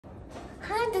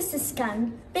Hi, this is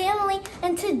SKYE family,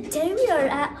 and today we are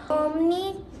at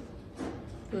OMNI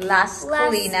Las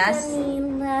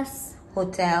Colinas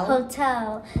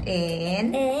Hotel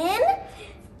in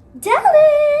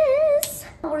Dallas.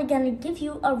 We're gonna give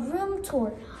you a room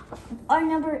tour. Our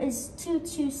number is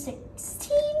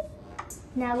 2216.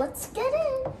 Now let's get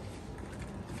in.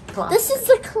 closet. This is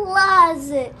the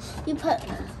closet. You put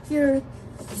your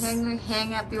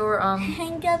hang up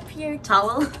your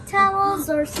towels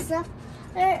or stuff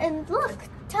there, and look,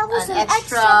 towels an and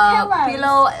extra pillows.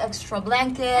 pillow, extra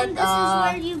blanket, And this is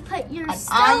where you put your an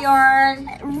stuff. iron,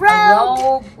 robe. a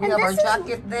robe. We And have our this is-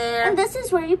 jacket there. And this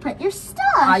is where you put your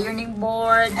stuff. Ironing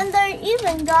board. And they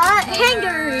even got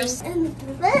Hangers. hangers. And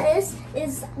this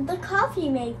is the coffee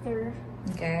maker.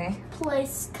 Okay.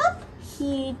 Place cup,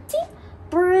 heating,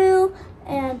 brew,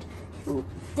 and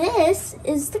this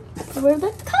is where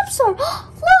the cups are.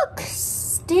 Look,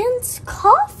 Stan's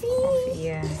coffee.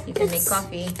 Yeah, you can make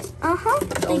coffee.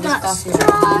 They oldest got coffee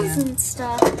straws right here. and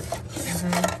stuff.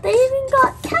 They even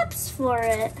got caps for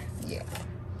it. Yeah.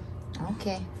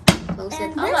 Okay. Close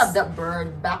And it. I this- love that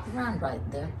bird background right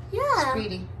there. Yeah, It's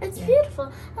pretty. It's Yeah.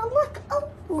 beautiful. And look, a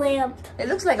lamp. It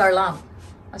looks like our lamp.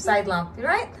 A side lamp,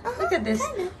 right? Look at this.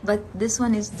 kinda. But this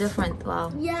one is different.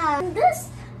 Wow. Yeah, and this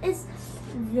is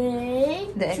the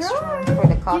extra drawer. for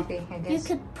the coffee, I guess. You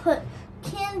could put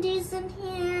candies in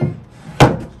here.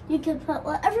 You could put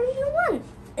whatever you want.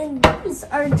 And these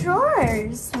are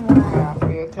drawers. Yeah,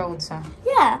 for your clothes, huh?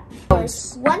 Yeah.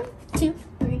 Clothes. 1, 2,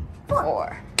 3, 4.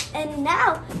 4. And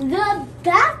now the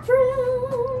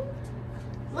bathroom.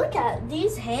 Look at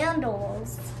these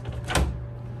handles.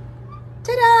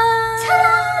 Ta-da!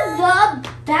 Ta-da! The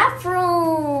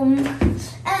bathroom.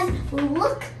 And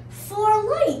look for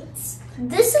lights.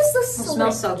 This is the It switch.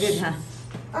 smells so good,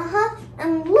 huh?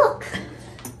 And look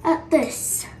at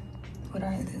this. What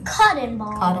are these? Cotton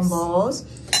balls. Cotton balls.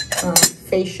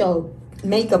 Facial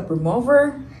makeup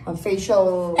remover. A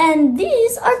facial And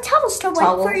these are towels to wipe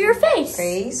towel for your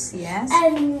face. yes.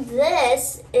 And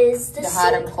this is the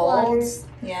hot and sink cold. water.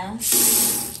 Yeah.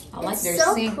 I like It's their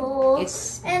so sink. cool.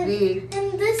 It's And, big.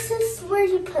 and this is where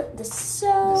you put the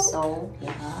soap. So,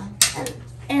 yeah.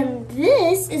 And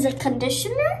this is a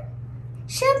conditioner,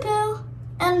 shampoo,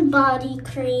 and body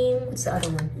cream. What's the other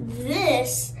one?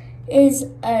 This is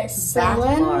a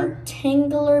bar.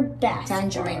 Tangler bath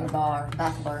Tangerine bar.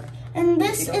 bath bar. And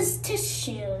this You know. is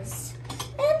tissues.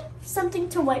 And something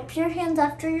to wipe your hands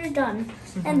after you're done.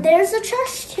 And there's a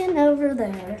trash can over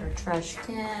there. Your trash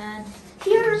can.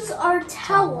 Here's our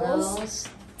towels.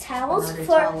 Towels Another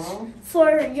for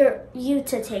towel. you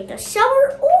to take a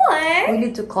shower, or We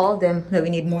need to call them that we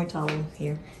need more towel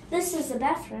here. this is the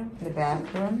bathroom. The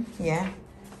bathroom. Yeah.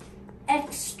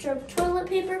 Extra toilet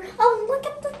paper. Oh, look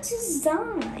at the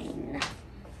design.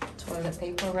 Toilet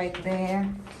paper right there.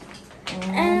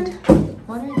 And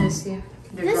what is this here?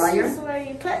 The this dryer. is where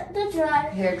you put the dryer.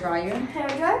 Hair dryer. Hair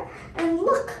dryer. And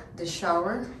look, The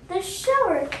shower. the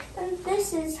shower. And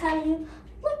this is how you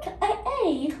look at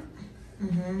a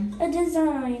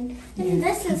design. And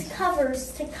this is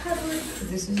covers to cover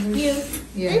This is you.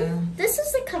 Yeah. This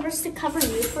is the covers to cover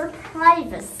you for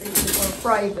privacy. For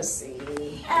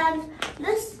privacy. And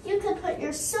this, you can put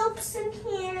your soaps in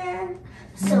here,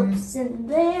 soaps in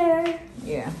there.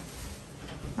 Yeah.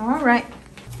 All right.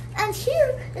 And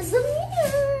here is the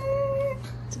mirror.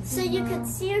 So you can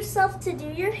see yourself to do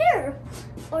your hair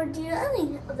or do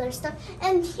any other stuff.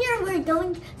 And here we're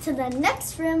going to the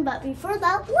next room, but before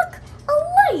that, look, a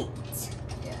light.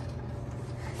 Yeah.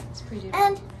 It's pretty.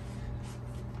 And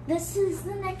this is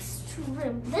the next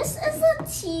room. This is a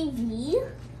TV,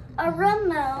 a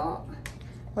remote.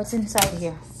 What's inside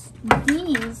here?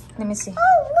 These. Let me see.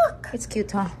 Oh, look. It's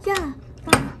cute, huh? Yeah.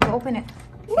 You open it.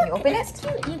 Can Look, you open it's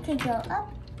it? cute. You can go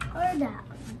up or down.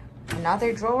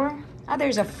 Another drawer. Oh,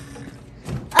 there's a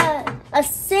A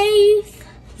safe,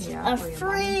 yeah. a for your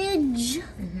money. fridge,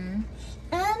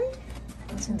 and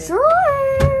What's in there?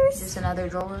 drawers. There's another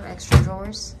drawer. Extra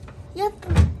drawers. Yep.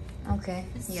 Okay.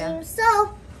 Yeah.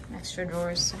 So, Extra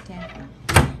drawers. Okay.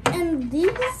 and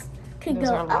these could Those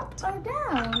go are up locked. or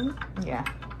down. Yeah.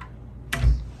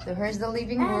 So here's the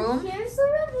living And room. here's the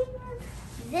living room.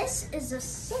 This is a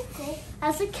circle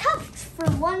as a couch for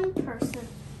one person.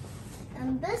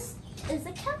 And this is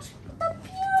a couch with a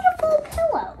beautiful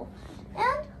pillow.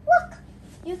 And look,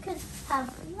 you could have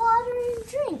water and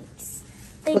drinks.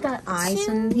 They Put got ice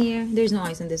two. in here. There's no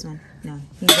ice in this one. No.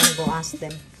 You're gonna go ask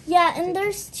them. Yeah, and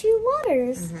there's 2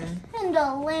 waters. And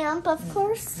a lamp, of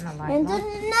course. And a light And bulb.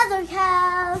 another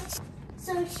couch.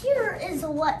 So here is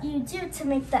what you do to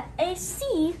make the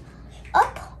AC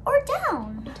up or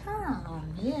down. Oh,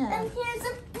 yeah. And here's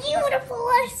a beautiful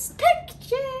picture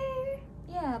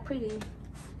pretty.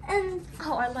 And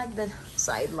Oh, I like the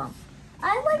side lamp.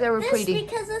 I like Very this pretty.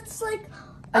 because it's like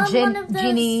A one of those.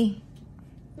 genie.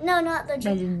 No, not the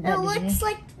genie. Not It the looks genie.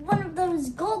 like one of those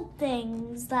gold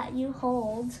things that you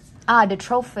hold. Ah, the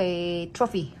trophy.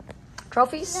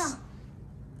 Trophies?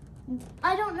 No.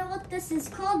 I don't know what this is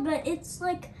called, but it's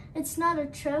like, it's not a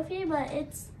trophy, but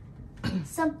it's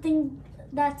something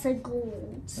that's a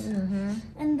gold. Mm-hmm.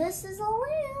 And this is a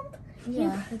lamp.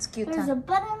 Yeah, it's cute. There's Huh? a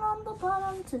button on the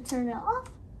bottom to turn it off.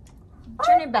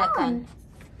 Turn it back on.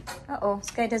 Uh-oh,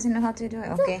 Sky doesn't know how to do it.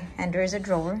 Okay, and there's a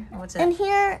drawer. What's that? And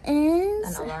here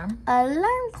is An alarm.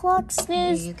 alarm clock,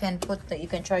 snooze. You can you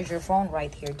can charge your phone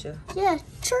right here too. Yeah,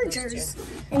 chargers.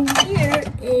 And here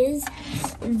is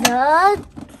the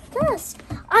desk.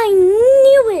 I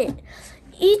knew it.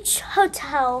 Each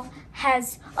hotel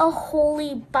has a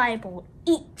holy Bible.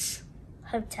 Each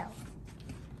hotel.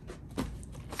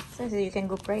 So you can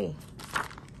go pray.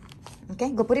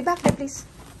 Okay, go put it back there, please.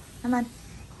 Come on.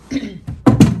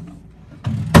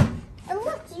 And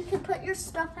look, you can put your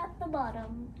stuff at the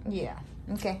bottom. Yeah.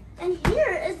 Okay. And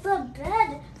here is the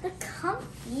bed, the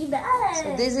comfy bed.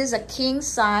 So this is a king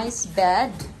size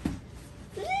bed.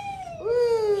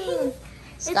 Woo.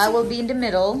 Sky will be in the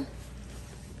middle.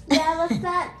 Yeah, what's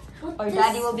that? Or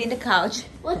Daddy will be in the couch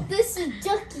With this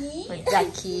ducky. with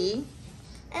Ducky.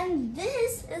 And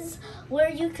this is where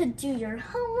you could do your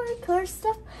homework or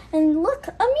stuff. And look,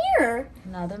 a mirror.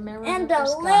 Another mirror. And for a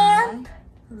Sky. lamp.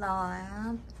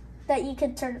 Lamp. That you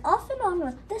can turn off and on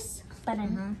with this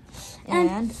button.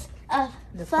 And A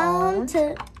the phone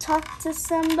to talk to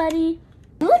somebody.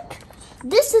 Look,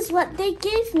 this is what they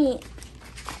gave me.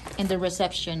 in the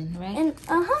reception, right? And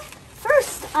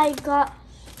first I got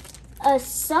a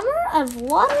summer of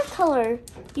watercolor.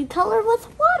 You color with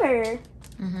water.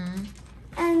 Mm-hmm.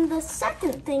 And the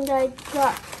second thing I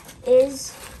got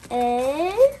is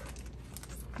a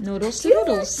Noodles to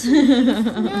noodles.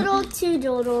 noodle to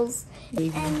doodles.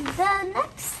 And the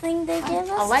next thing they gave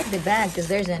I us, like the bag because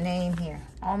there's a name here.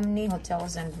 OMNI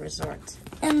Hotels and Resorts.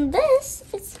 and this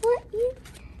is what you,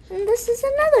 and this is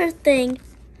another thing.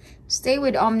 Stay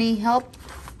with OMNI, help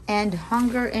end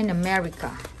hunger in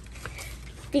America.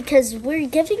 Because we're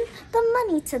giving the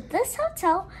money to this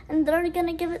hotel, and they're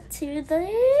gonna give it to the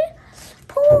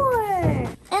poor.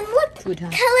 And look, Good,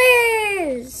 huh?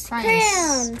 colors,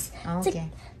 crayons, Okay.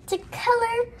 to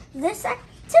color this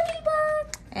activity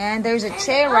book. And there's a And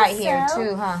chair right here also-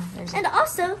 too, huh? There's And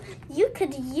also, you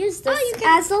could use this you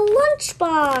can- as a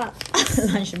lunchbox. a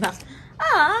lunchbox.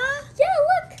 Ah, Yeah,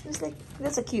 look. it's like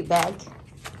that's a cute bag.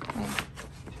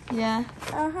 Yeah.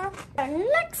 Our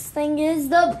next thing is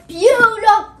the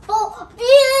beautiful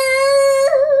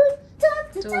view. Da,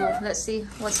 da, So da. let's see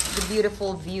what's the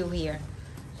beautiful view here.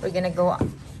 We're gonna go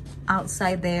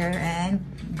outside there and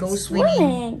go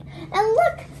swimming. And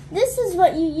look, this is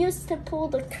what you use to pull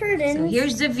the curtain. So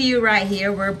here's the view right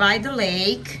here. We're by the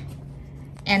lake.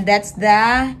 And that's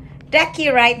the ducky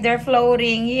right there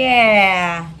floating.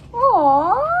 Yeah.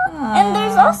 Aww. And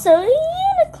there's also a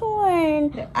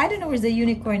unicorn. I don't know where's the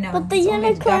unicorn now. But the It's only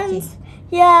unicorns,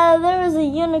 yeah, there was a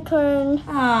unicorn.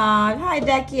 Ah, hi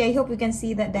Ducky. I hope you can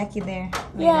see that Ducky there.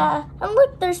 Yeah. And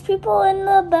look, there's people in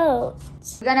the boat.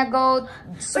 We're gonna go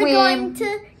swim. We're going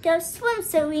to go swim,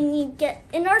 so we need to get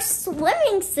in our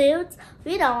swimming suits.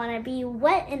 We don't want to be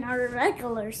wet in our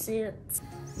regular suits.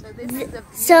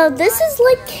 So this is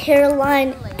Lake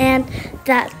Caroline, and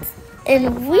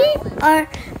we are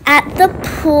at the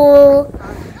pool,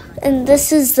 and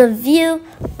this is the view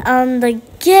on the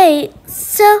gate.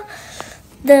 So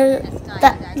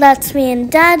that's me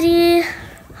and Daddy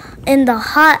in the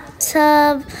hot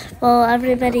tub, while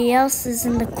everybody else is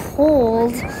in the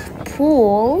cold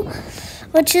pool,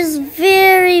 which is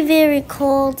very, very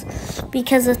cold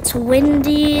because it's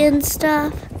windy and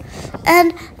stuff.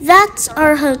 And that's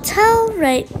our hotel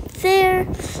right there.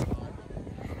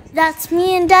 That's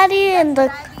me and Daddy in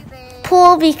the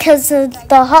pool because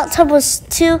the hot tub was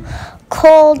too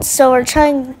cold, so we're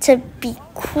trying to be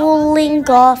cooling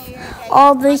off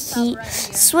all the heat.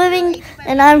 Swimming,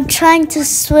 and I'm trying to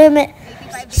swim it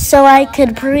so I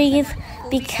could breathe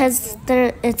because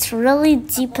it's really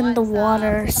deep in the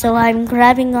water. So I'm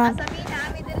grabbing on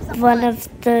one of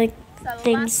the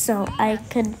things so I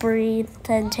could breathe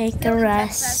and take a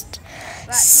rest.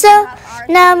 So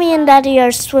now me and Daddy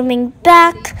are swimming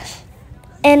back,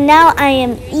 and now I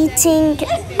am eating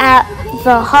at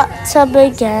the hot tub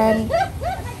again.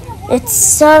 It's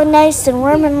so nice and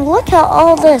warm, and look at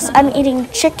all this. I'm eating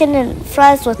chicken and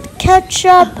fries with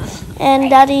ketchup, and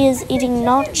Daddy is eating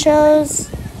nachos.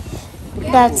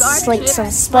 That's like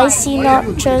some spicy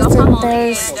nachos, and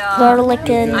there's garlic,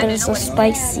 and there's a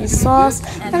spicy sauce,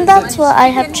 and that's what I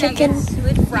have, chicken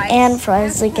and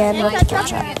fries again with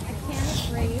ketchup.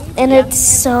 And it's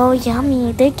so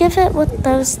yummy. They give it with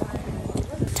those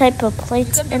type of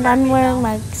plates, and I'm wearing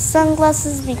my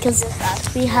sunglasses because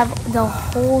we have the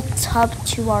whole tub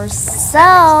to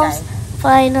ourselves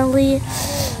finally.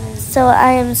 So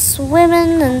I am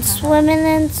swimming and swimming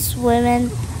and swimming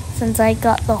since I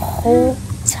got the whole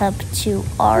tub to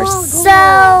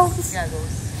ourselves.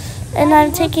 And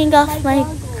I'm taking off my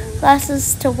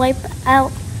glasses to wipe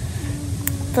out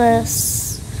the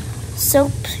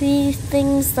soapy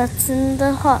things that's in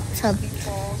the hot tub.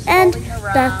 And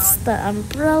that's the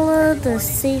umbrella, the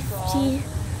safety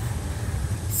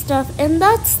stuff, and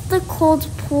that's the cold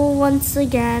pool once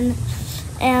again.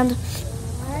 And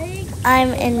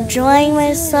I'm enjoying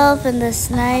myself in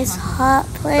this nice hot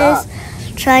place,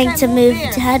 trying to move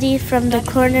Daddy from the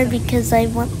corner because I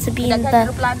want to be in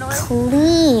the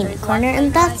clean corner.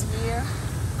 And that's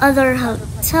other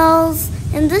hotels,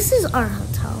 and this is our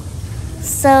hotel.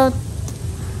 So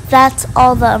that's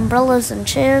all the umbrellas and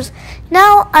chairs.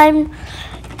 Now I'm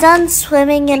done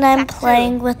swimming and I'm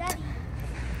playing with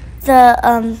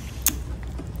the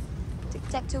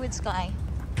Tic-tac-toe with Sky.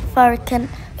 for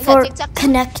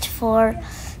Connect 4.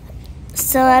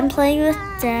 So I'm playing with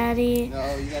Daddy.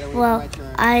 Well,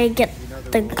 I get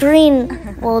the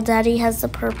green. Well, Daddy has the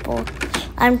purple.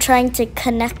 I'm trying to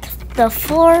connect the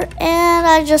 4, and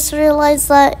I just realized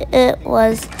that it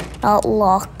was not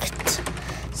locked.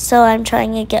 So I'm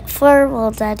trying to get 4.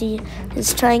 Well, Daddy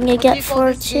is trying to get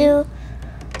 4 too.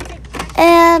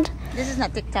 And This is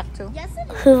not tic-tac-toe.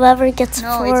 whoever gets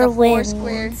No, 4 it's a 4 wins.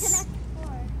 squares.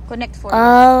 Connect 4.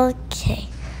 Okay.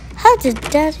 How did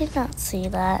Daddy not see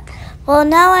that? Well,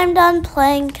 now I'm done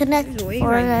playing Connect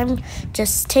 4, and I'm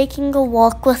just taking a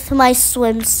walk with my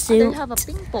swimsuit Have a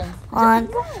ping pong. on.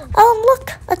 Oh,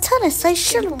 look, a tennis. I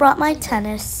should have brought my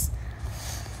tennis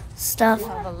stuff.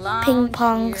 Have a lounge Ping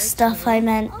pong here. stuff, I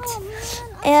meant.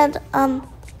 And,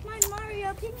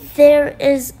 there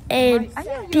is a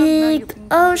big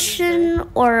ocean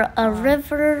or a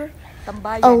river, a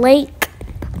Tambayan. lake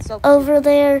So over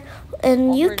there,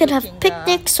 and you can have Overlooking the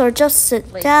picnics or just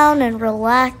sit lake. down and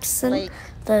relax in Lake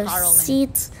the Caroline.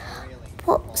 seats.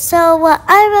 Well, so what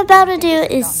I'm about to do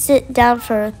is sit down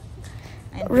for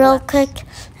and real relax. quick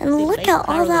and See, look Lake at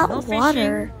all Caroline. that No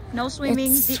water. fishing, no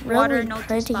swimming, It's deep really water, no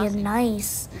pretty and trespassing.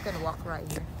 nice. You can walk right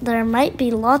here. There might be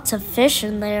lots of fish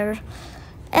in there.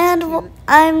 And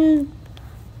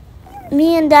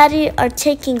me and Daddy are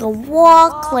taking a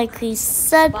walk, like we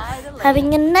said, By the lake.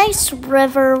 having a nice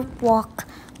river walk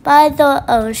by the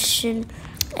ocean.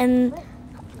 And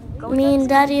me and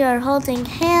Daddy are holding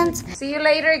hands. See you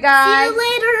later, See guys. you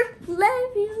later.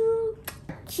 Love you.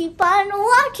 Keep on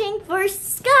watching for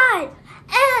Sky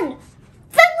and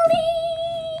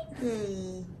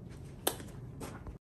family.